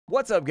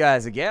What's up,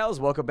 guys and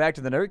gals? Welcome back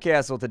to the Nerd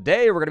Castle.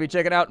 Today, we're going to be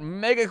checking out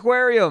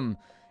Megaquarium.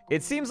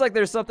 It seems like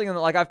there's something in the,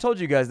 like I've told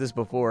you guys this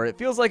before. It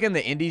feels like in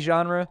the indie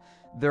genre,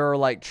 there are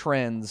like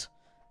trends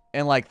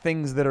and like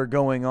things that are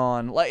going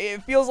on. Like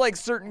it feels like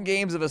certain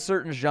games of a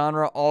certain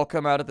genre all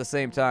come out at the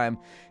same time.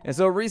 And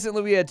so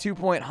recently we had 2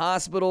 Point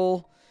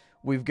Hospital.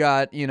 We've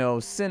got, you know,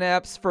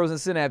 Synapse, Frozen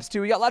Synapse 2.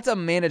 We got lots of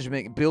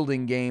management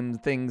building game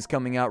things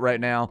coming out right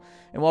now.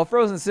 And while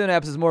Frozen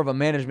Synapse is more of a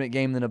management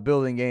game than a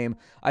building game,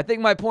 I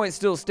think my point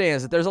still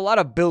stands that there's a lot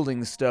of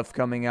building stuff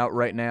coming out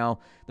right now.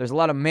 There's a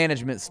lot of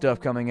management stuff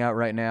coming out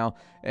right now.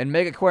 And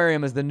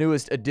Megaquarium is the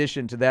newest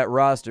addition to that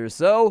roster.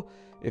 So,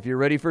 if you're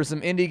ready for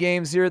some indie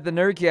games here at the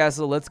Nerd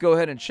Castle, let's go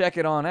ahead and check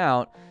it on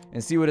out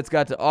and see what it's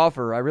got to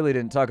offer. I really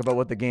didn't talk about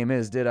what the game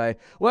is, did I?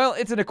 Well,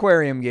 it's an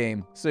aquarium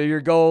game. So your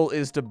goal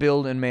is to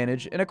build and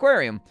manage an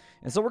aquarium.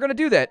 And so we're going to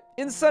do that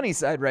in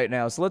Sunnyside right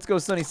now. So let's go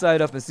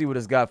Sunnyside up and see what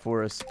it's got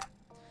for us.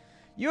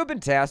 You have been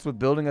tasked with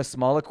building a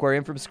small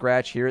aquarium from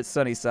scratch here at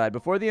Sunnyside.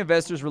 Before the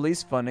investors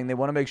release funding, they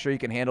want to make sure you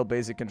can handle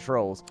basic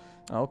controls.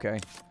 Okay,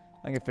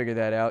 I can figure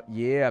that out.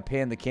 Yeah,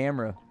 pan the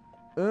camera.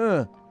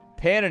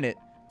 Panning it.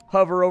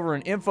 Hover over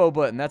an info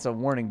button. That's a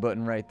warning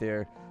button right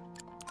there.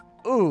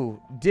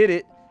 Ooh, did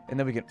it. And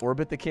then we can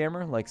orbit the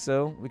camera like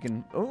so. We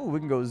can, ooh, we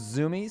can go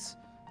zoomies.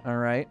 All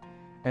right.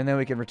 And then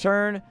we can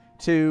return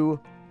to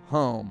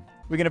home.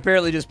 We can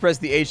apparently just press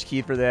the H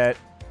key for that.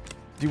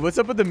 Dude, what's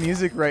up with the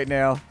music right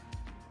now?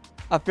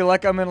 I feel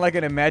like I'm in like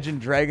an Imagine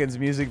Dragons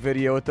music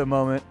video at the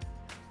moment.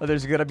 Oh,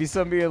 there's gonna be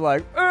somebody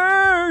like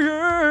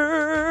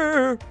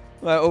over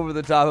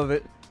the top of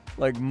it.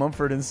 Like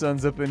Mumford and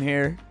Sons up in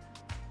here.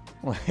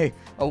 Like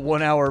a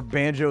 1 hour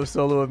banjo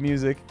solo of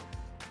music.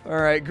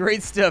 Alright,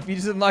 great stuff. You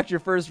just unlocked your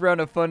first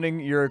round of funding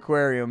your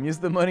aquarium. Use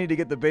the money to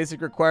get the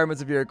basic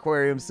requirements of your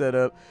aquarium set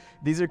up.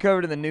 These are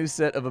covered in the new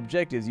set of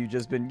objectives you've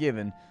just been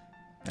given.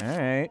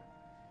 Alright.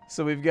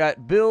 So we've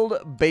got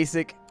build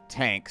basic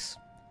tanks.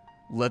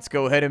 Let's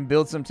go ahead and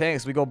build some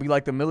tanks. We gonna be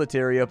like the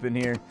military up in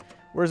here.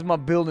 Where's my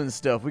building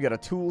stuff? We got a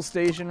tool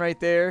station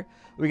right there.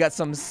 We got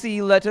some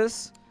sea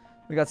lettuce.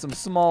 We got some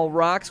small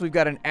rocks. We've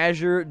got an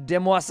azure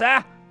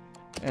demoiselle.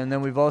 And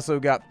then we've also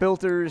got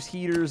filters,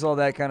 heaters, all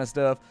that kind of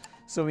stuff.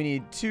 So we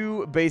need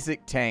 2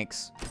 basic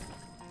tanks.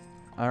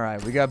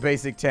 Alright, we got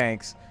basic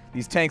tanks.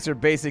 These tanks are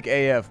basic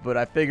AF, but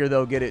I figure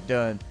they'll get it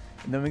done.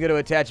 And then we got to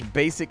attach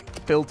basic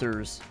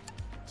filters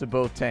to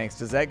both tanks.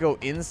 Does that go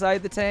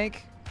inside the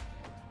tank?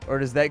 Or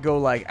does that go,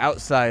 like,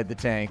 outside the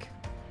tank?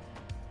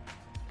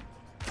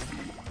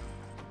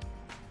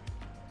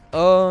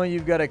 Oh,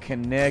 you've got to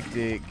connect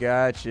it.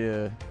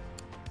 Gotcha.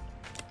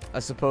 I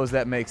suppose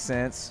that makes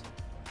sense.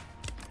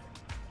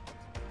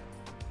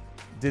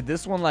 Did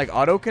this one like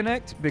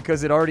auto-connect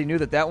because it already knew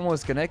that that one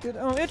was connected?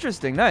 Oh,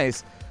 interesting.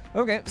 Nice.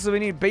 Okay, so we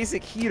need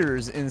basic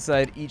heaters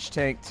inside each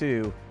tank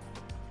too.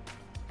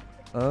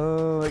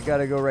 Oh, it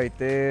gotta go right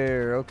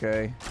there.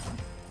 Okay.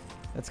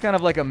 That's kind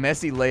of like a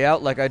messy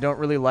layout. Like I don't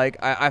really like.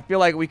 I feel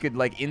like we could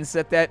like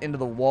inset that into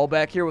the wall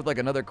back here with like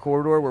another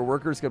corridor where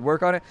workers could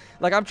work on it.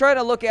 Like I'm trying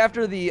to look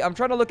after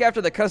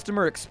the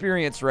customer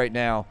experience right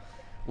now.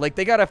 Like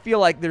they gotta feel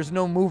like there's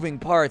no moving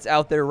parts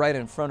out there right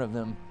in front of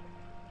them.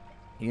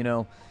 You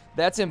know.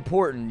 That's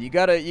important. You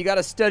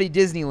gotta study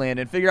Disneyland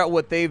and figure out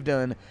what they've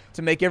done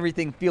to make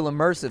everything feel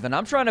immersive. And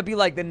I'm trying to be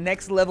like the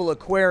next level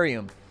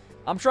aquarium.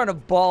 I'm trying to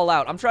ball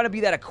out. I'm trying to be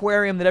that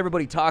aquarium that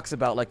everybody talks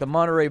about, like the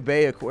Monterey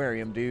Bay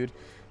Aquarium, dude.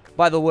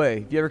 By the way,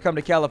 if you ever come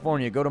to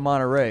California, go to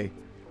Monterey.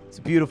 It's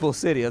a beautiful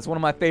city. That's one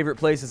of my favorite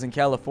places in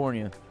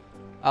California.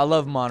 I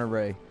love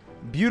Monterey.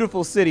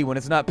 Beautiful city when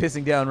it's not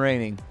pissing down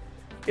raining.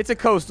 It's a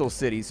coastal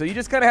city, so you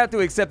just kind of have to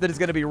accept that it's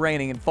going to be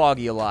raining and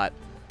foggy a lot.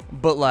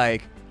 But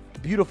like,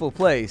 beautiful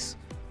place.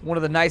 One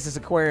of the nicest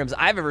aquariums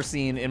I've ever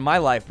seen in my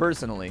life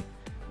personally.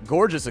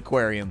 Gorgeous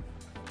aquarium.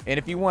 And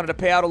if you wanted to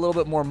pay out a little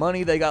bit more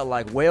money, they got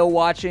like whale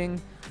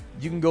watching.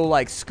 You can go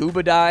like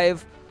scuba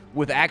dive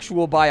with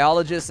actual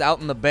biologists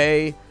out in the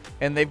bay.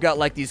 And they've got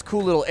like these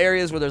cool little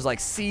areas where there's like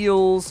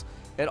seals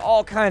and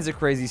all kinds of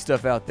crazy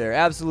stuff out there.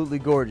 Absolutely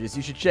gorgeous.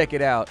 You should check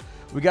it out.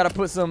 We got to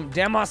put some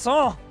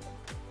demoiselles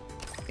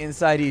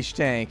inside each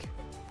tank.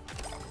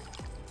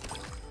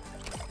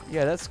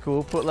 Yeah, that's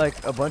cool. Put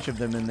like a bunch of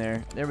them in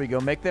there. There we go.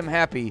 Make them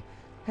happy.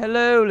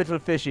 Hello, little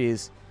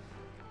fishies.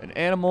 An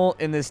animal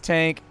in this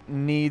tank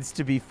needs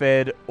to be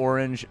fed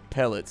orange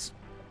pellets.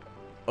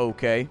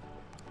 Okay.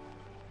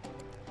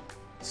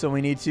 So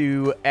we need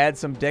to add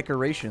some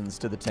decorations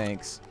to the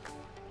tanks.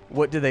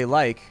 What do they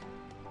like?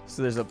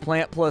 So there's a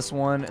plant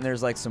 +1 and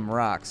there's like some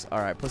rocks.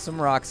 Alright, put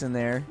some rocks in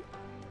there.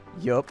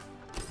 Yup.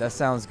 That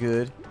sounds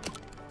good.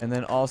 And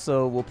then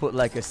also we'll put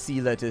like a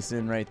sea lettuce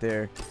in right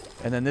there.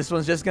 And then this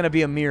one's just going to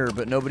be a mirror,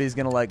 but nobody's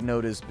going to like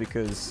notice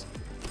because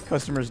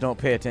customers don't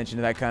pay attention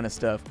to that kind of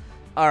stuff.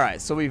 Alright,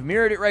 so we've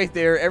mirrored it right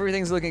there.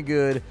 Everything's looking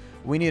good.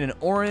 We need an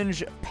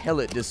orange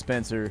pellet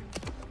dispenser.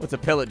 What's a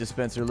pellet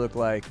dispenser look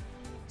like?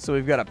 So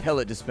we've got a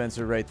pellet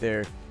dispenser right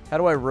there. How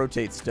do I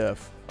rotate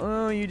stuff?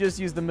 Oh, you just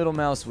use the middle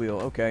mouse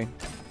wheel. Okay.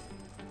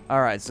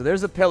 Alright, so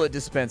there's a pellet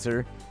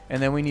dispenser.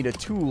 And then we need a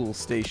tool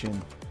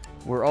station.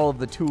 where all of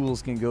the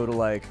tools can go to,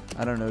 like,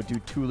 I don't know, do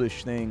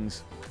toolish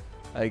things,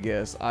 I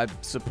guess. I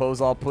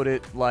suppose I'll put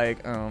it,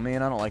 like, oh,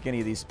 man, I don't like any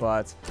of these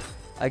spots.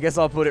 I guess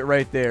I'll put it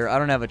right there. I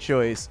don't have a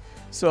choice.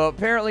 So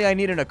apparently I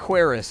need an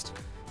aquarist.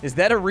 Is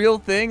that a real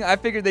thing? I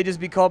figured they'd just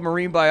be called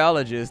marine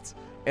biologists.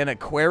 An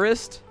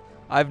aquarist?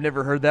 I've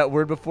never heard that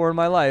word before in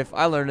my life.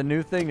 I learned a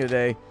new thing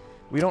today.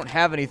 We don't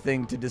have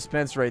anything to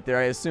dispense right there.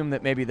 I assume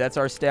that maybe that's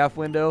our staff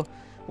window.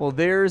 Well,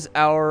 there's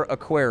our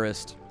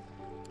aquarist.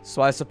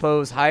 So I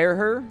suppose hire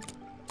her.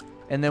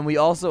 And then we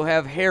also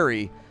have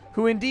Harry,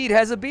 who indeed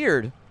has a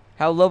beard.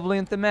 How lovely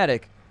and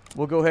thematic.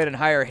 We'll go ahead and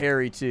hire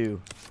Harry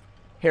too.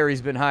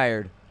 Harry's been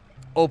hired.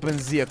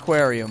 Opens the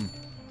aquarium.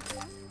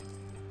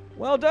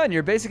 Well done.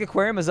 Your basic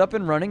aquarium is up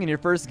and running and your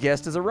first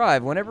guest has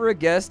arrived. Whenever a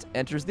guest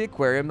enters the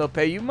aquarium, they'll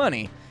pay you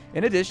money.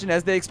 In addition,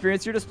 as they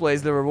experience your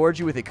displays, they'll reward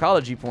you with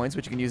ecology points,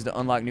 which you can use to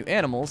unlock new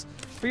animals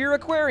for your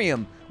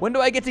aquarium. When do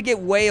I get to get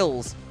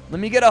whales? Let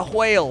me get a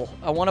whale.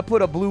 I want to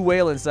put a blue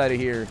whale inside of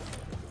here.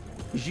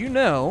 Because you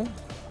know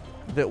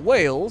that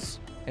whales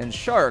and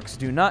sharks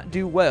do not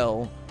do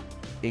well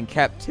in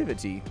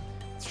captivity.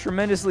 It's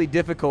tremendously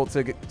difficult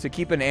to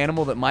keep an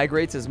animal that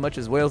migrates as much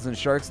as whales and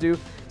sharks do.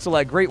 So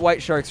like great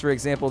white sharks, for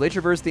example, they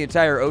traverse the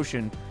entire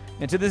ocean.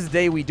 And to this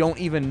day, we don't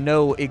even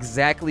know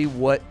exactly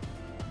what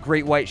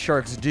great white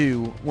sharks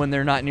do when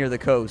they're not near the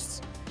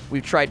coasts.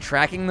 We've tried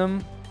tracking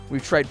them,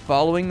 we've tried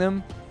following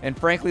them, and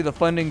frankly the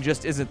funding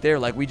just isn't there.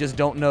 Like, we just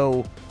don't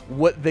know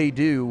what they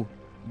do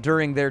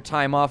during their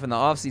time off in the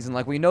off season.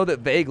 Like, we know that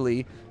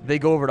vaguely they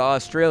go over to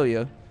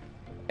Australia,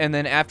 and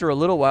then after a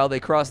little while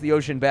they cross the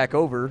ocean back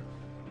over,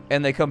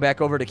 and they come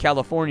back over to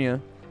California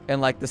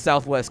and like the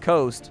southwest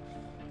coast.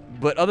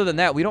 But other than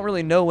that, we don't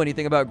really know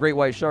anything about great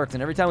white sharks,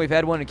 and every time we've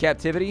had one in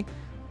captivity,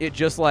 it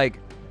just like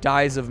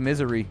dies of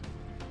misery.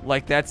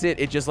 Like, that's it.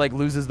 It just, like,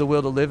 loses the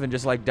will to live and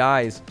just, like,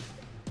 dies.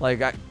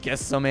 Like, I guess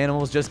some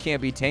animals just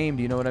can't be tamed,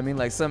 you know what I mean?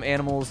 Like, some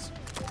animals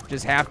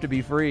just have to be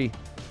free.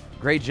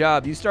 Great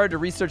job. You started to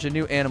research a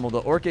new animal, the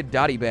orchid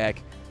dottyback.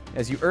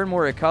 As you earn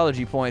more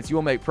ecology points, you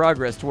will make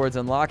progress towards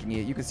unlocking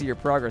it. You can see your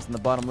progress in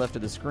the bottom left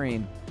of the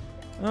screen.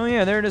 Oh,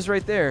 yeah, there it is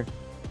right there.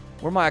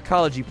 Where are my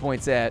ecology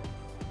points at?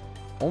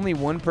 Only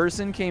one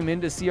person came in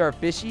to see our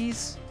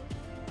fishies?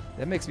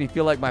 That makes me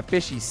feel like my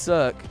fishies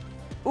suck.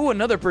 Ooh,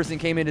 another person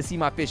came in to see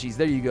my fishies.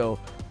 There you go.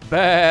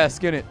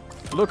 Bask in it.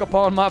 Look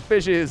upon my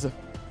fishes.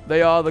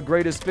 They are the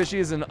greatest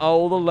fishes in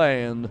all the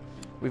land.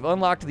 We've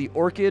unlocked the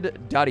orchid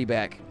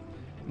dottyback.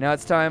 Now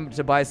it's time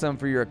to buy some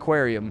for your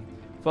aquarium.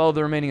 Follow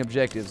the remaining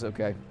objectives.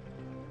 Okay.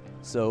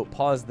 So,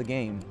 pause the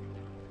game.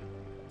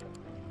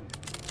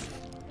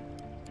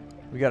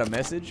 We got a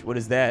message? What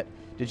is that?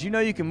 Did you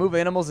know you can move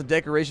animals and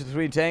decorations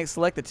between tanks?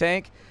 Select the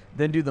tank,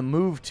 then do the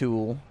move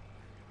tool.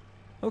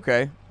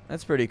 Okay.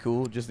 That's pretty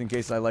cool, just in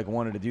case I like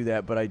wanted to do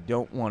that, but I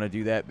don't want to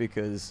do that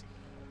because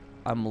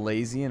I'm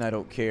lazy and I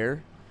don't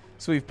care.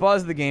 So we've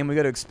paused the game. We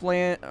got to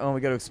expand. Oh,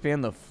 we got to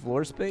expand the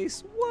floor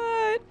space.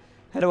 What?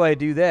 How do I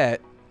do that?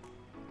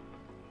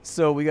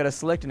 So we got to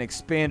select an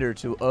expander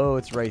to. Oh,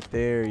 it's right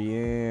there.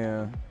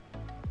 Yeah.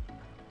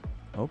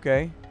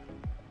 Okay.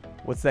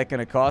 What's that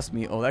gonna cost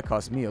me? Oh, that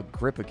cost me a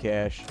grip of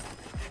cash.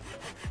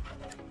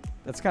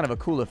 That's kind of a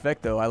cool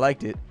effect, though. I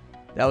liked it.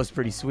 That was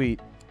pretty sweet.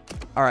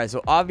 Alright,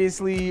 so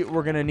obviously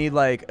we're going to need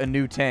like a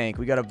new tank.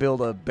 We got to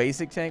build a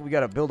basic tank. We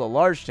got to build a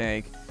large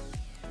tank.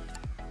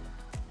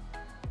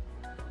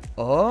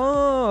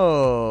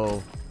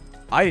 Oh,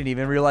 I didn't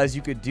even realize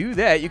you could do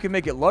that. You can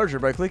make it larger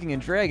by clicking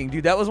and dragging.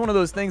 Dude, that was one of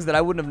those things that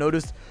I wouldn't have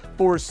noticed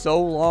for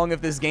so long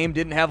if this game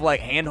didn't have like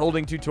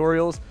hand-holding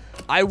tutorials.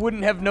 I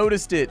wouldn't have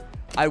noticed it.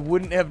 I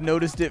wouldn't have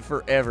noticed it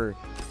forever.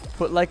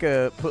 Put like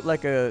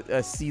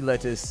a sea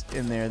lettuce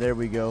in there. There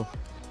we go.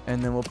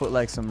 And then we'll put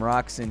like some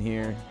rocks in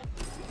here.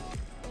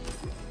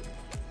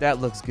 That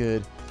looks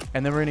good.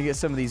 And then we're going to get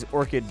some of these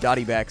orchid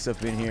dottybacks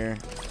up in here.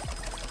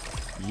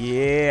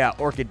 Yeah,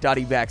 orchid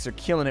dottybacks are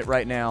killing it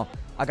right now.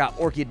 I got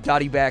orchid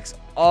dottybacks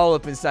all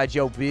up inside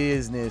your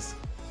business.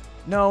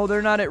 No,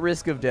 they're not at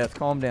risk of death.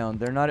 Calm down.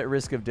 They're not at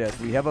risk of death.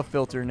 We have a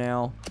filter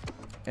now.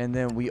 And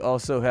then we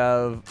also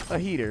have a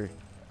heater.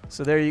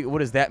 So there you go. What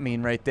does that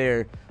mean right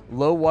there?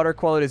 Low water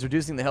quality is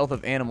reducing the health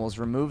of animals.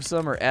 Remove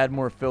some or add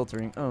more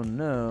filtering. Oh,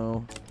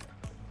 no.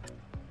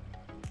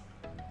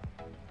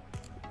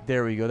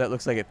 There we go. That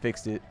looks like it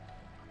fixed it.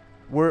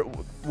 What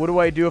do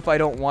I do if I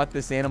don't want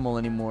this animal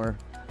anymore?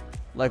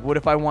 Like, what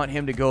if I want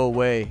him to go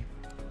away?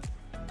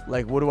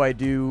 Like, what do I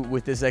do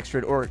with this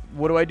extra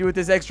what do I do with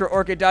this extra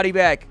orchid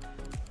dottyback?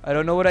 I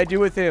don't know what I do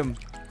with him.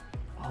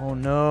 Oh,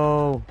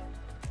 no.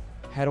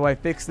 How do I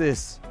fix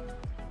this?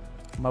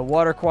 My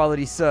water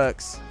quality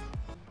sucks.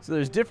 So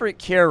there's different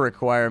care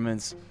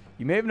requirements.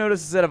 You may have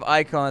noticed a set of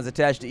icons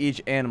attached to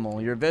each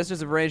animal. Your investors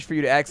have arranged for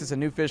you to access a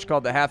new fish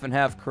called the half and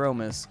half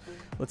chromis.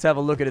 Let's have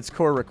a look at its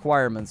core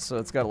requirements. So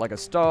it's got like a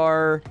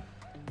star.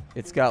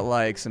 It's got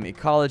like some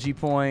ecology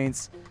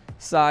points.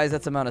 Size,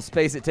 that's the amount of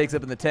space it takes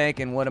up in the tank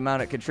and what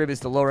amount it contributes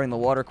to lowering the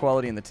water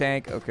quality in the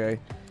tank. Okay.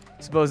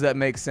 Suppose that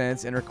makes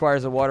sense. And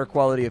requires a water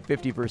quality of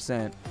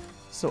 50%.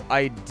 So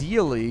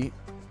ideally,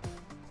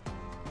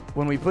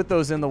 when we put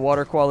those in, the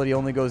water quality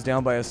only goes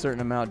down by a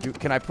certain amount.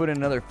 Can I put in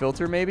another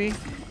filter maybe?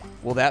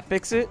 Will that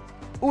fix it?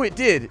 Oh, it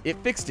did. It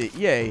fixed it.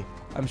 Yay.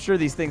 I'm sure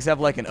these things have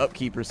like an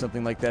upkeep or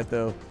something like that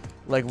though.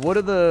 Like what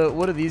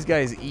do these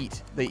guys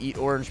eat? They eat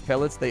orange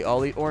pellets. They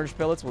all eat orange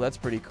pellets. Well, that's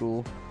pretty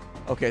cool.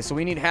 Okay, so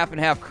we need half and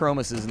half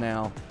chromuses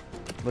now.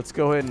 Let's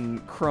go ahead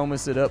and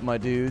chromus it up, my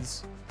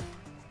dudes.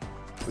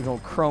 We're going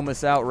to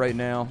chromus out right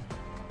now.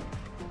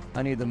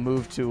 I need the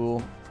move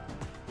tool.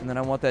 And then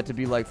I want that to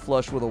be like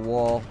flush with a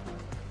wall.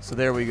 So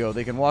there we go.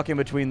 They can walk in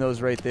between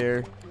those right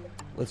there.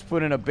 Let's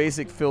put in a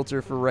basic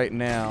filter for right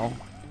now.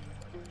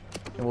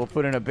 And we'll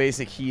put in a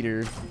basic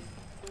heater.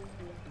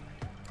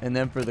 And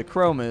then for the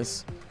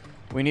chromus,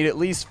 we need at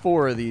least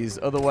 4 of these.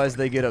 Otherwise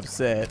they get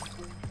upset.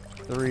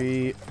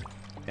 3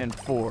 and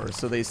 4.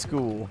 So they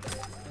school.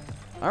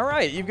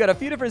 Alright, you've got a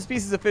few different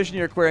species of fish in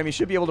your aquarium. You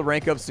should be able to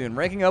rank up soon.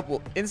 Ranking up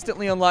will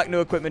instantly unlock new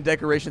equipment,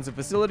 decorations, and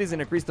facilities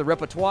and increase the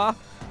repertoire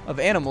of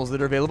animals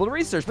that are available to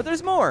research. But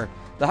there's more.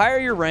 The higher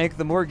your rank,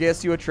 the more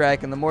guests you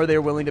attract, and the more they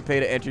are willing to pay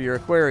to enter your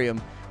aquarium.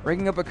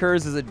 Ranking up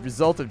occurs as a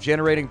result of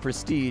generating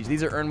prestige.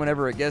 These are earned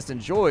whenever a guest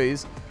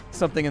enjoys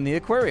something in the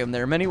aquarium.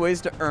 There are many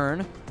ways to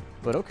earn,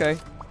 but okay.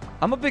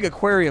 I'm a big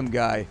aquarium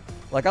guy.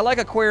 Like, I like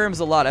aquariums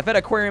a lot. I've had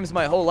aquariums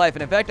my whole life,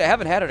 and in fact, I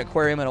haven't had an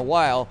aquarium in a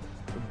while.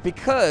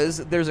 Because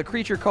there's a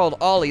creature called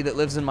Ollie that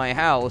lives in my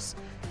house,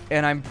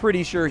 and I'm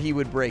pretty sure he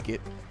would break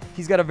it.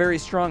 He's got a very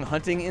strong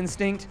hunting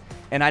instinct,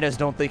 and I just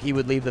don't think he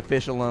would leave the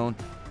fish alone.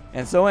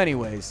 And so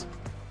anyways,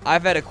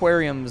 I've had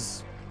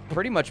aquariums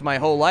pretty much my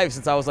whole life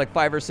since I was like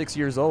 5 or 6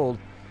 years old.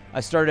 I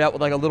started out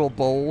with like a little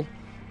bowl,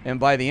 and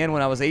by the end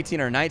when I was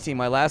 18 or 19,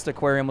 my last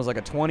aquarium was like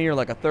a 20 or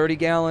like a 30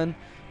 gallon,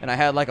 and I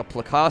had like a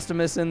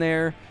plecostomus in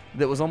there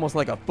that was almost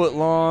like a foot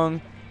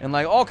long. And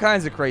like all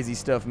kinds of crazy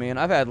stuff, man.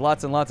 I've had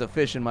lots and lots of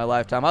fish in my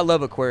lifetime. I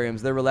love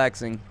aquariums. They're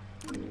relaxing.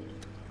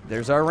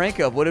 There's our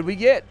rank up. What did we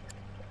get?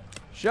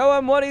 Show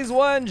him what he's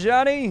won,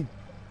 Johnny.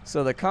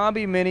 So the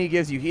Combi Mini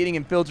gives you heating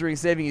and filtering,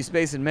 saving you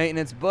space and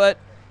maintenance, but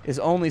is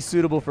only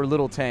suitable for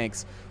little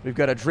tanks. We've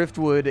got a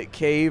driftwood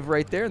cave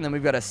right there, and then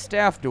we've got a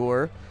staff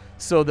door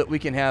so that we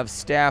can have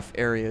staff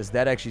areas.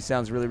 That actually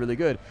sounds really, really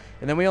good.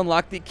 And then we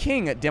unlock the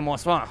King at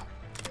Demoissoin.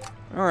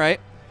 All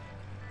right.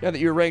 Now that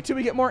you're ranked 2,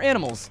 we get more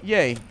animals.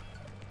 Yay.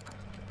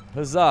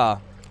 Huzzah.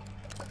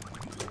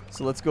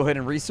 So let's go ahead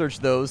and research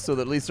those so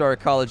that at least our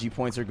ecology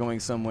points are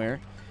going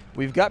somewhere.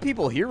 We've got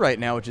people here right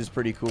now, which is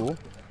pretty cool.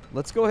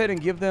 Let's go ahead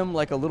and give them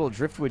like a little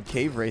driftwood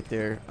cave right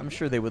there. I'm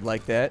sure they would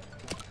like that.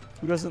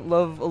 Who doesn't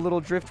love a little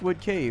driftwood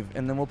cave?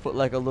 And then we'll put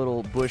like a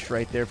little bush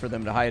right there for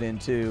them to hide in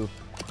too.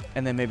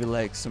 And then maybe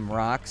like some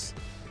rocks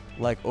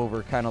like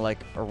over kind of like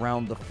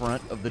around the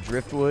front of the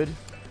driftwood.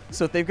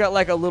 So if they've got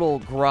like a little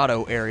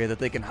grotto area that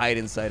they can hide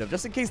inside of,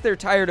 just in case they're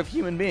tired of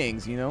human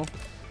beings, you know?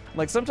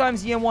 Like,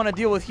 sometimes you want to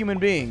deal with human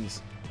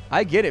beings.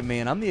 I get it,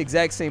 man. I'm the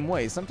exact same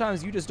way.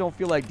 Sometimes you just don't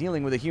feel like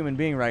dealing with a human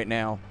being right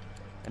now.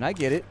 And I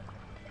get it.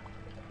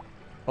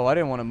 Oh, I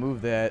didn't want to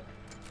move that.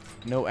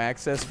 No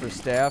access for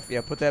staff.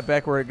 Yeah, put that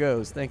back where it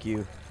goes. Thank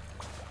you.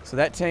 So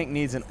that tank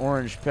needs an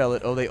orange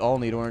pellet. Oh, they all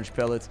need orange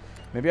pellets.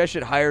 Maybe I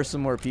should hire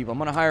some more people. I'm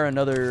gonna hire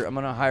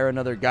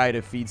another guy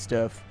to feed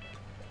stuff.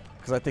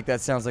 Because I think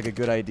that sounds like a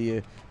good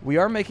idea. We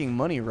are making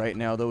money right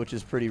now, though, which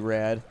is pretty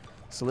rad.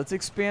 So let's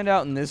expand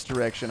out in this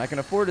direction. I can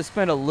afford to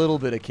spend a little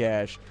bit of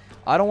cash.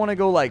 I don't want to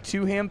go like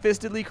too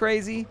ham-fistedly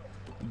crazy,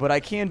 but I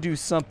can do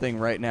something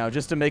right now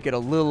just to make it a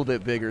little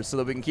bit bigger so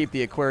that we can keep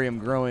the aquarium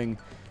growing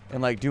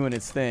and like doing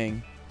its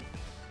thing.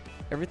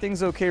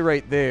 Everything's okay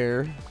right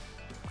there.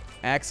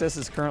 Access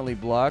is currently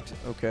blocked.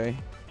 Okay.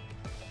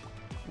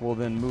 We'll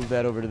then move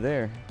that over to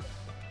there.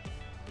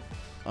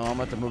 Oh, I'm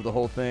about to move the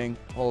whole thing.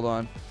 Hold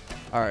on.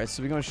 All right,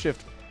 so we're going to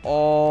shift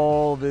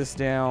all this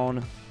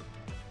down.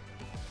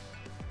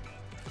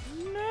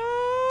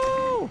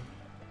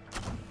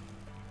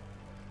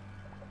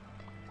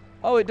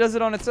 Oh, it does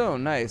it on its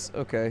own. Nice.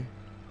 Okay.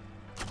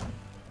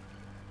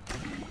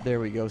 There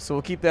we go. So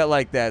we'll keep that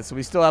like that. So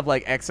we still have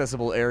like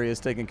accessible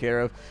areas taken care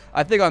of.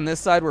 I think on this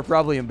side we're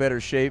probably in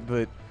better shape,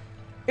 but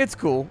it's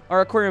cool.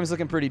 Our aquarium's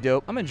looking pretty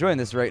dope. I'm enjoying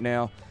this right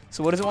now.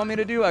 So what does it want me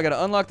to do? I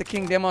gotta unlock the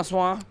King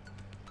Demoissoin.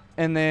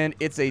 And then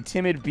it's a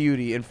timid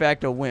beauty. In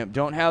fact, a wimp.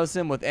 Don't house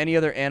him with any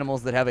other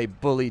animals that have a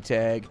bully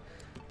tag.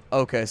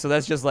 Okay, so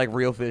that's just like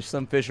real fish.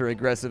 Some fish are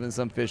aggressive and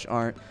some fish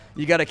aren't.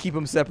 You gotta keep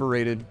them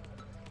separated.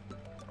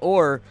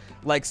 Or,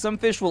 like, some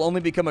fish will only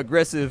become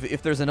aggressive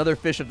if there's another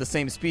fish of the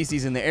same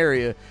species in the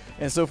area.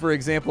 And so, for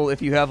example,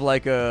 if you have,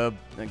 like, a...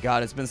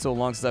 God, it's been so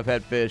long since I've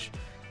had fish.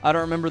 I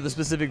don't remember the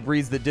specific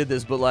breeds that did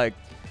this, but, like,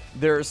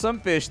 there are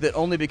some fish that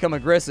only become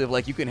aggressive.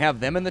 Like, you can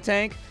have them in the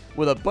tank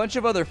with a bunch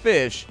of other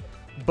fish,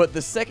 but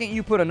the second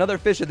you put another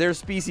fish of their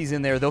species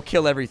in there, they'll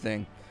kill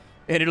everything.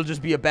 And it'll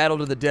just be a battle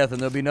to the death,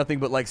 and there'll be nothing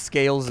but, like,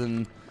 scales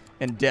and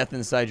death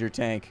inside your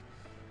tank.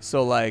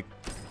 So, like...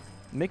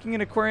 Making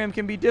an aquarium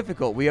can be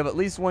difficult. We have at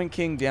least 1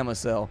 king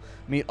demoiselle.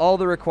 Meet all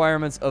the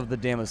requirements of the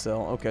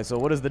demoiselle. Okay, so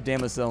what does the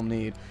demoiselle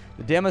need?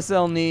 The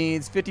demoiselle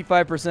needs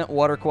 55%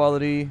 water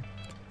quality.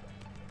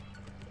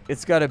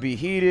 It's got to be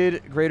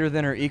heated, greater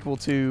than or equal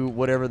to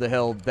whatever the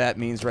hell that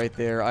means right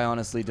there. I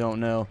honestly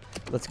don't know.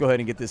 Let's go ahead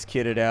and get this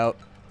kitted out.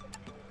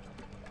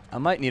 I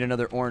might need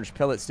another orange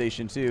pellet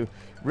station too.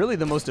 Really,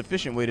 the most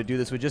efficient way to do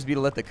this would just be to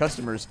let the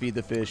customers feed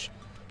the fish,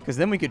 because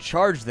then we could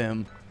charge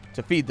them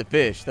to feed the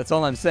fish. That's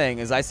all I'm saying,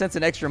 is I sense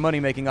an extra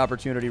money-making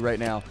opportunity right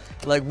now.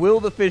 Like, will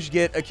the fish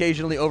get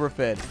occasionally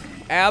overfed?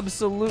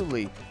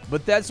 Absolutely.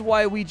 But that's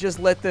why we just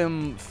let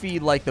them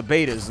feed, like, the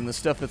betas and the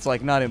stuff that's,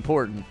 like, not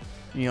important.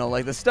 You know,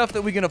 like, the stuff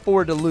that we can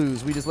afford to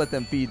lose, we just let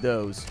them feed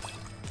those.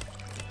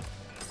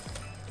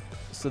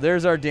 So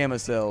there's our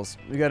Damocels.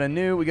 We got an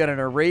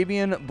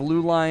Arabian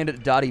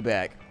blue-lined dotty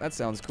back. That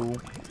sounds cool.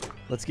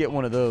 Let's get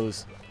one of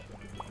those.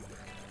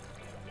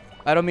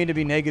 I don't mean to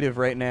be negative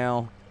right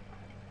now,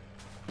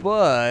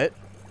 but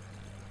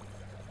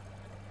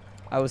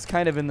I was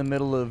kind of in the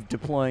middle of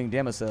deploying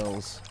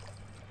Damocels.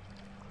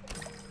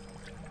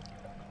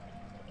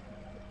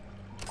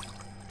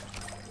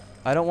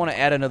 I don't want to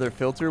add another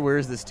filter. Where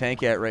is this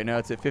tank at right now?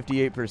 It's at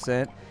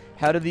 58%.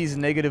 How do these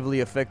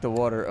negatively affect the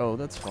water? Oh,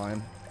 that's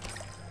fine.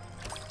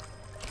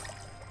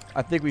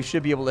 I think we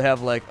should be able to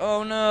have, like,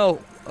 oh no.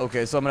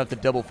 Okay, so I'm going to have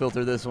to double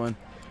filter this one.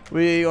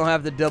 We don't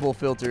have the double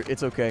filter.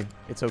 It's okay.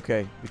 It's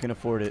okay. We can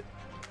afford it.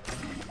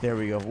 There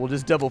we go. We'll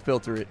just double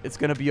filter it. It's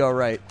going to be all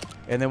right.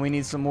 And then we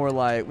need some more,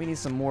 like,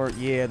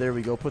 yeah, there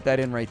we go. Put that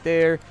in right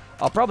there.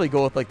 I'll probably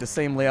go with, like, the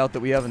same layout that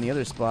we have in the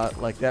other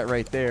spot, like that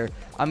right there.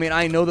 I mean,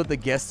 I know that the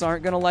guests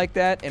aren't going to like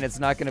that, and it's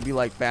not going to be,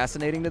 like,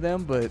 fascinating to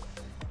them, but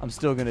I'm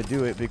still going to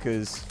do it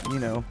because, you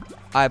know,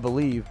 I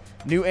believe.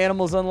 New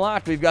animals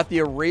unlocked. We've got the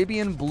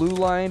Arabian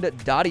blue-lined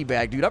dotty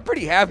bag. Dude, I'm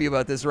pretty happy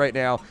about this right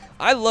now.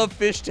 I love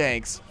fish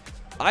tanks.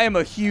 I am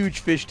a huge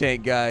fish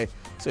tank guy.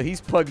 So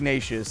he's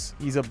pugnacious.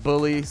 He's a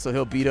bully, so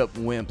he'll beat up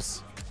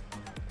wimps.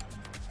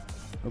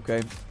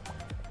 Okay.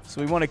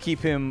 So we want to keep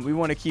him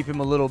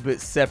a little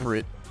bit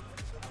separate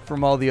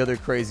from all the other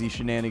crazy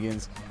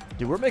shenanigans.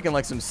 Dude, we're making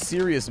like some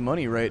serious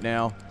money right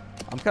now.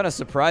 I'm kind of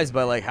surprised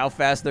by like how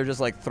fast they're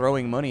just like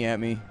throwing money at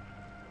me.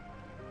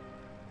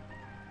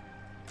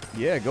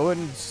 Yeah, go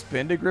ahead and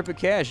spend a grip of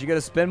cash. You got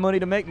to spend money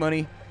to make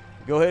money.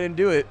 Go ahead and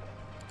do it.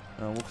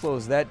 We'll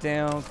close that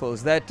down.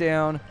 Close that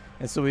down.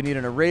 And so we need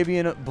an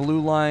Arabian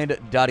blue-lined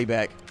dotty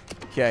back.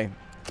 Okay.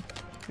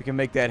 We can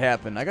make that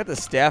happen. I got the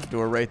staff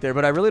door right there,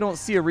 but I really don't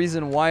see a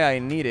reason why I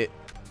need it.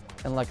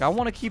 And, like, I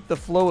want to keep the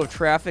flow of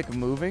traffic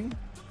moving.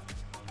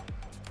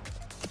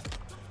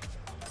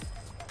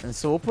 And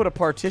so we'll put a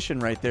partition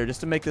right there just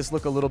to make this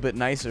look a little bit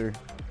nicer,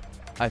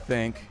 I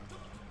think.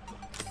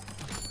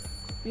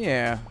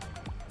 Yeah.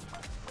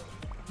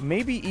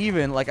 Maybe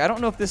even, like, I don't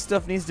know if this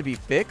stuff needs to be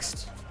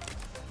fixed.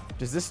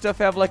 Does this stuff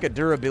have, like, a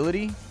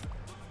durability?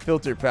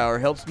 Filter power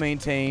helps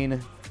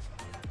maintain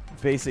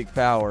basic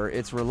power.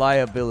 Its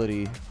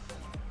reliability.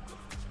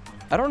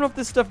 I don't know if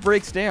this stuff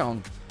breaks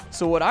down.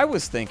 So what I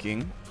was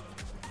thinking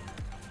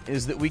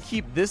is that we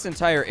keep this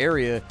entire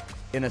area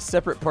in a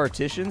separate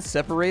partition,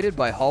 separated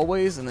by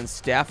hallways and then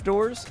staff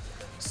doors,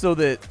 so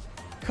that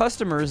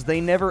customers,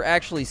 they never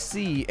actually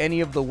see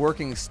any of the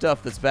working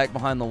stuff that's back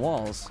behind the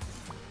walls.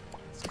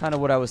 It's kind of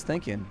what I was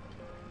thinking.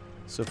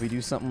 So if we do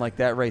something like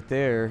that right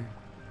there,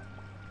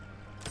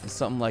 and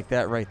something like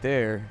that right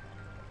there.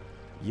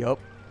 Yup.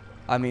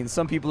 I mean,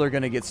 some people are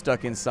going to get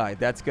stuck inside.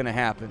 That's going to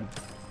happen.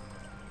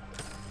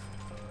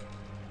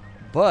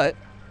 But,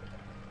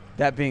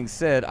 that being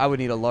said, I would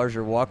need a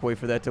larger walkway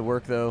for that to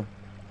work, though.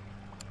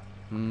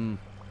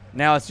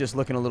 Now it's just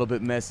looking a little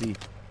bit messy.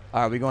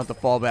 Alright, we're going to have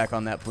to fall back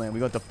on that plan. We're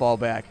going to have to fall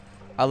back.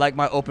 I like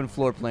my open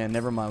floor plan.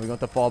 Never mind. We're going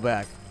to have to fall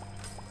back.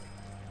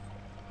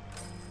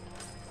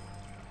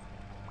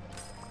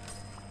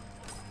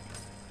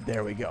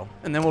 There we go.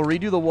 And then we'll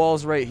redo the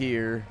walls right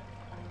here.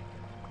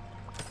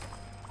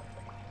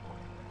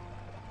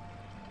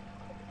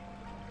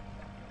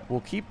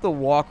 We'll keep the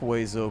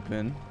walkways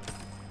open.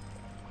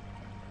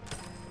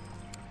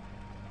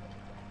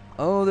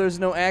 Oh, there's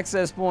no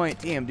access point.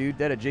 Damn, dude.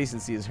 That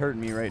adjacency is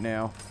hurting me right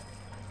now.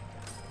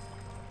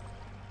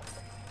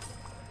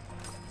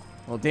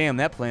 Well, damn,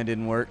 that plan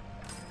didn't work.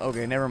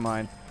 Okay, never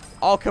mind.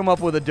 I'll come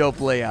up with a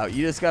dope layout.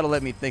 You just got to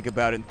let me think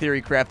about it and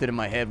theory craft it in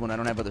my head when I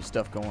don't have other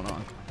stuff going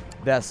on.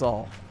 That's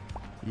all.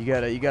 You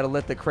gotta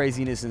let the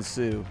craziness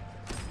ensue.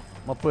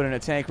 I'll put in a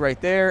tank right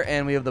there,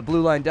 and we have the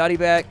blue line dotty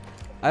back.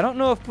 I don't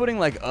know if putting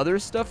like other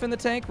stuff in the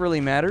tank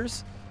really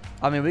matters.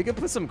 I mean, we could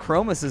put some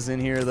chromuses in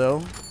here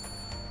though.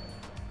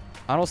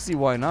 I don't see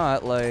why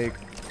not. Like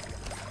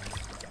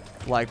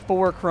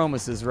 4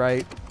 chromuses,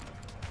 right?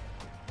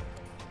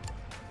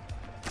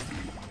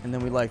 And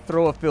then we like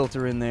throw a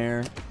filter in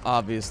there,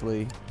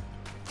 obviously.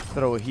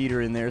 Throw a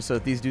heater in there so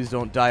that these dudes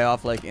don't die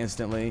off like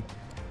instantly.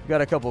 We got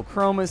a couple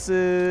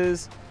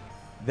chromuses.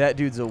 That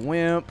dude's a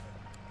wimp.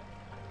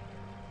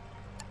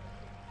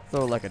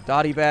 Throw like a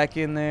dotty back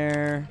in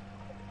there.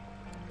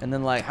 And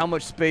then like how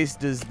much space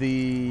does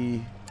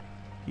he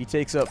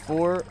takes up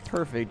 4?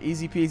 Perfect.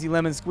 Easy peasy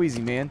lemon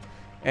squeezy, man.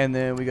 And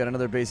then we got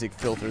another basic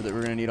filter that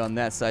we're going to need on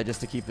that side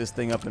just to keep this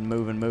thing up and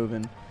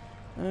moving.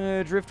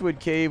 Driftwood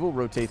cave. We'll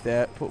rotate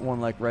that. Put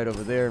one like right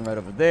over there and right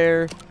over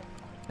there.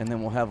 And then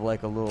we'll have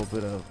like a little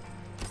bit of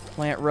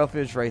plant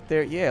roughage right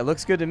there. Yeah, it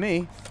looks good to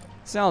me.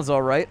 Sounds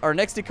all right. Our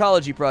next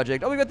ecology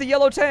project. Oh, we got the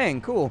yellow tang.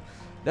 Cool.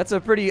 That's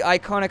a pretty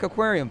iconic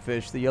aquarium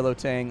fish, the yellow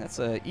tang. That's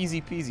easy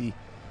peasy.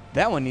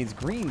 That one needs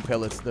green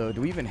pellets, though.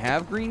 Do we even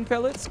have green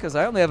pellets? Because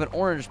I only have an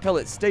orange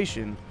pellet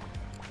station.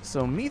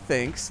 So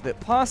methinks that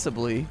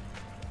possibly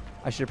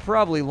I should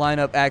probably line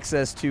up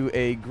access to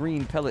a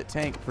green pellet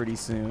tank pretty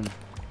soon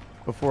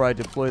before I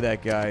deploy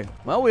that guy.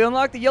 Well, we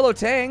unlocked the yellow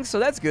tang, so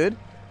that's good.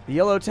 The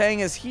yellow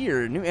tang is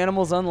here. New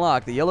animals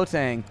unlocked. The yellow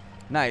tang.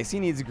 Nice. He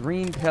needs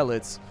green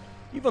pellets.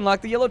 You've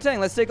unlocked the yellow tang.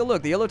 Let's take a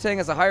look. The yellow tang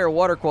has a higher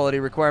water quality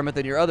requirement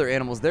than your other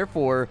animals.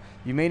 Therefore,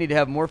 you may need to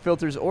have more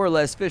filters or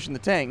less fish in the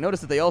tank.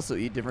 Notice that they also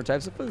eat different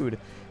types of food.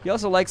 He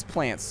also likes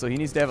plants, so he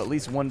needs to have at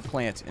least one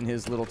plant in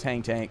his little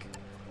tank.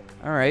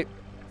 All right.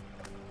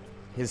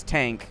 His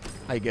tank,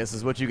 I guess,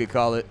 is what you could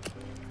call it.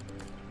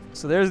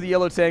 So there's the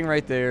yellow tang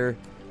right there.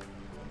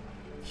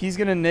 He's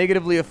going to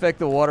negatively affect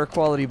the water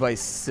quality by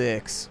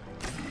 6.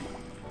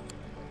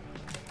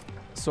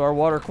 So our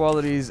water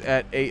quality is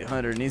at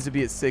 800. It needs to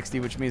be at 60,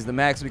 which means the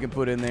max we can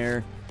put in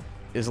there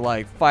is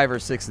like 5 or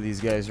 6 of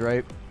these guys,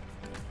 right?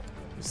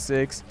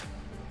 6.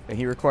 And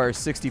he requires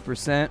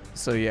 60%.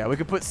 So yeah, we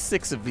could put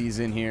 6 of these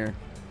in here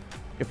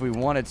if we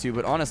wanted to.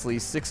 But honestly,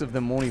 6 of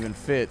them won't even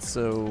fit.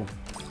 So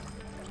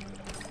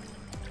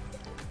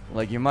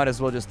like you might as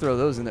well just throw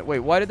those in there. Wait,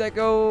 why did that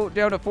go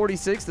down to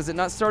 46? Does it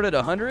not start at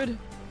 100?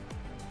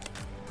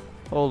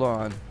 Hold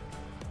on.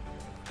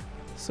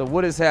 So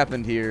what has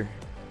happened here?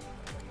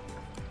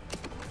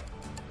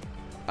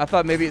 I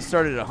thought maybe it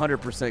started at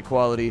 100%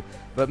 quality,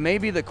 but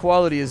maybe the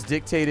quality is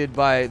dictated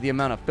by the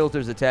amount of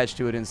filters attached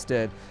to it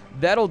instead.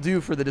 That'll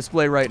do for the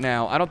display right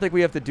now. I don't think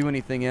we have to do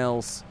anything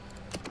else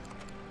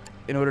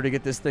in order to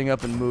get this thing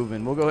up and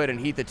moving. We'll go ahead and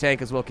heat the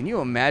tank as well. Can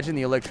you imagine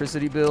the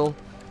electricity bill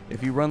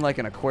if you run like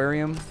an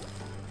aquarium?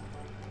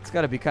 It's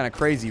got to be kind of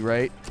crazy,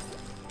 right?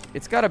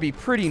 It's got to be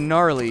pretty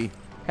gnarly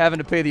having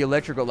to pay the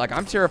electrical. Like,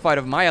 I'm terrified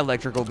of my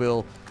electrical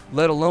bill,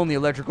 let alone the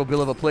electrical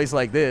bill of a place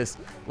like this.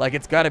 Like,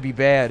 it's got to be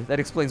bad. That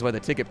explains why the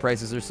ticket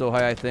prices are so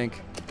high, I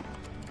think.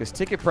 Because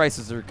ticket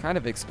prices are kind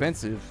of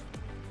expensive.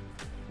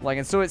 Like,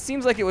 and so it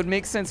seems like it would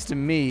make sense to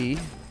me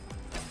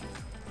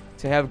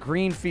to have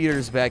green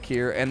feeders back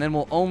here, and then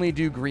we'll only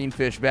do green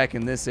fish back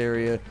in this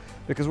area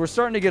because we're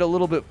starting to get a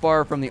little bit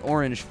far from the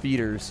orange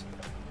feeders.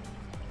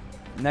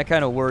 And that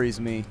kind of worries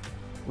me.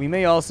 We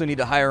may also need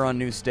to hire on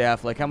new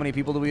staff. Like, how many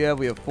people do we have?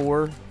 We have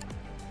 4.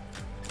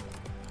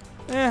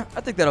 I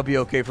think that'll be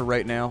okay for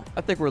right now.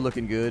 I think we're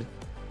looking good.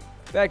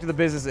 Back to the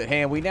business at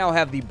hand. We now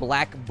have the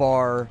black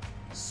bar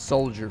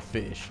soldier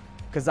fish.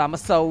 Because I'm a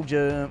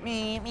soldier.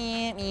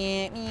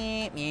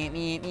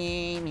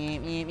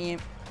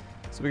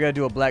 So we got to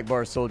do a black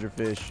bar soldier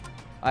fish.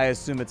 I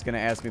assume it's going to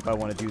ask me if I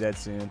want to do that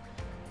soon.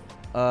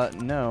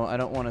 No, I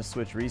don't want to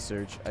switch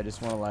research. I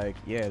just want to like,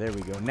 yeah, there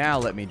we go. Now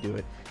let me do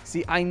it.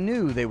 See, I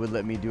knew they would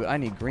let me do it. I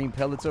need green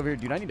pellets over here.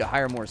 Dude, I need to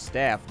hire more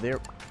staff. There.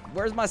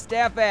 Where's my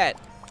staff at?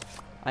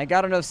 I ain't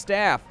got enough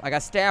staff. I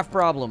got staff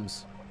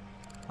problems.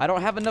 I don't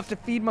have enough to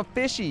feed my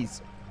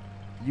fishies.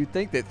 You'd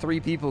think that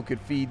 3 people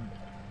could feed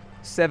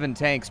 7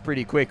 tanks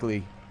pretty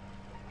quickly.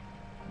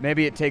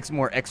 Maybe it takes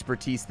more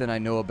expertise than I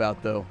know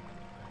about, though.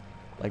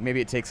 Like,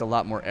 maybe it takes a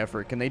lot more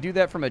effort. Can they do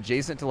that from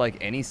adjacent to, like,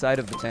 any side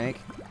of the tank?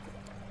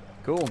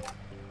 Cool.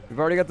 We've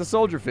already got the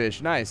soldier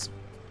fish. Nice.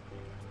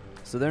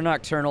 So they're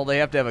nocturnal. They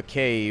have to have a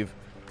cave.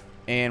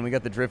 And we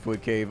got the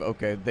driftwood cave.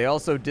 Okay. They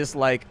also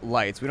dislike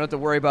lights. We don't have to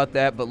worry about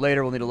that, but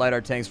later we'll need to light our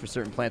tanks for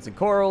certain plants and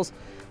corals.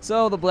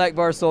 So the black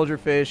bar soldier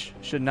fish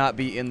should not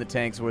be in the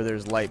tanks where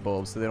there's light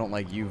bulbs, so they don't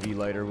like UV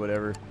light or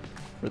whatever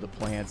for the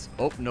plants.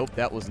 Oh, nope.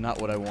 That was not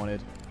what I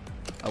wanted.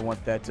 I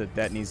want that to,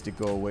 that needs to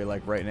go away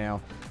like right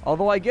now.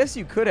 Although I guess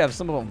you could have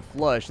some of them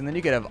flush, and then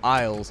you could have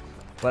aisles.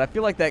 But I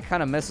feel like that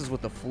kind of messes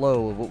with the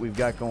flow of what we've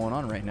got going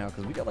on right now,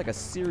 because we got like a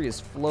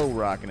serious flow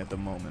rocking at the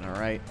moment, all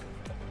right?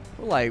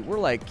 We're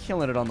like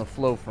killing it on the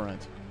flow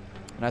front.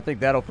 And I think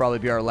that'll probably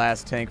be our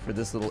last tank for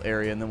this little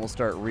area, and then we'll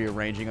start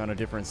rearranging on a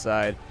different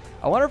side.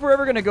 I wonder if we're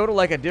ever going to go to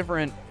like a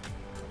different...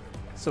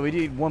 So we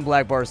need 1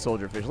 black bar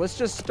soldier fish. Let's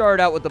just start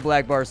out with the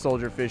black bar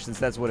soldier fish since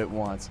that's what it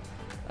wants.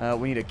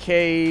 We need a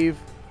cave.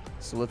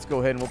 So let's go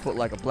ahead and we'll put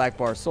like a black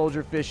bar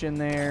soldier fish in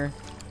there.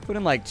 Put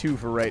in like 2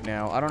 for right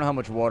now. I don't know how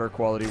much water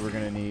quality we're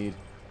going to need.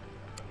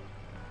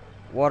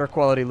 Water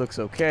quality looks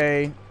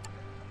okay.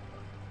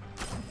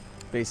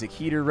 Basic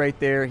heater right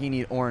there. He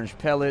needs orange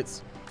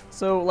pellets.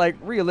 So, like,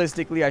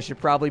 realistically, I should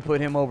probably put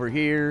him over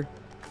here.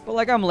 But,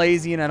 like, I'm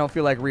lazy and I don't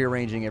feel like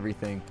rearranging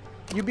everything.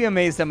 You'd be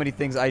amazed how many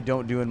things I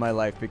don't do in my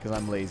life because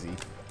I'm lazy.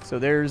 So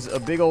there's a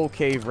big old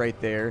cave right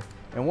there.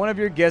 And one of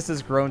your guests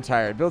has grown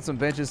tired. Build some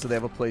benches so they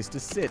have a place to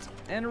sit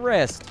and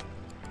rest.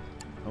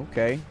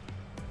 Okay.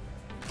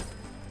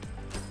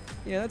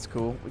 Yeah, that's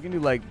cool. We can do,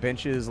 like,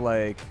 benches,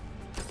 like...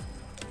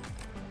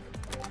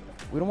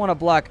 We don't want to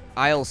block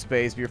aisle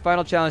space, but your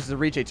final challenge is to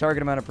reach a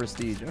target amount of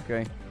prestige.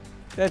 Okay.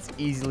 That's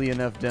easily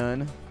enough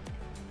done.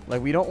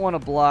 Like, we don't want to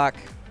block...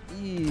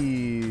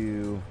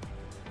 Ew.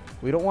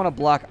 We don't want to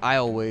block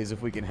aisleways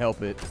if we can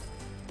help it.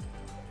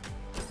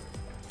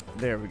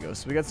 There we go.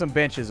 So we got some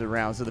benches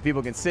around so the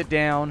people can sit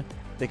down,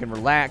 they can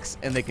relax,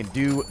 and they can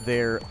do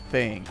their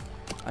thing.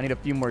 I need a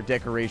few more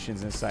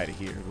decorations inside of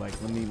here. Like,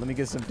 let me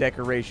get some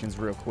decorations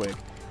real quick.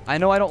 I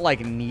know I don't,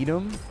 like, need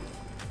them,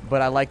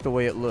 but I like the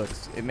way it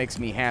looks. It makes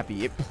me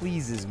happy. It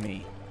pleases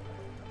me.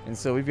 And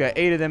so we've got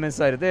 8 of them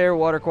inside of there.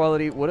 Water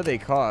quality, what do they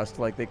cost?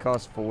 Like, they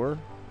cost 4?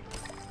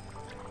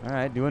 All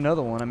right, do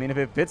another one. I mean, if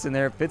it fits in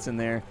there, it fits in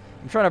there.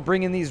 I'm trying to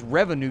bring in these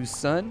revenues,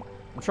 son.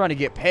 I'm trying to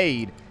get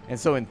paid. And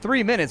so in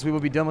 3 minutes, we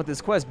will be done with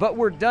this quest. But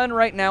we're done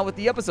right now with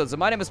the episode. So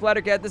my name is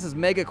Splattercat. This is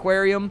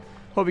Megaquarium.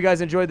 Hope you guys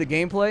enjoyed the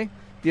gameplay.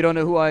 If you don't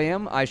know who I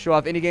am, I show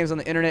off indie games on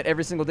the internet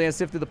every single day and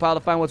sift through the pile to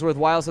find what's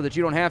worthwhile so that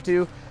you don't have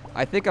to.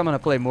 I think I'm going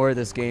to play more of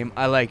this game.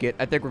 I like it.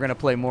 I think we're going to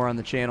play more on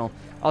the channel.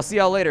 I'll see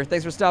y'all later.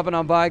 Thanks for stopping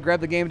on by. Grab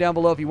the game down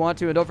below if you want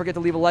to. And don't forget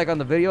to leave a like on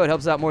the video. It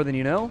helps out more than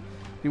you know.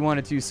 If you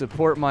wanted to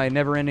support my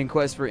never-ending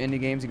quest for indie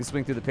games, you can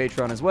swing through the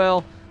Patreon as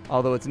well.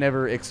 Although it's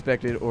never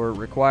expected or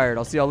required.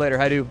 I'll see y'all later.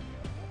 Hi, do.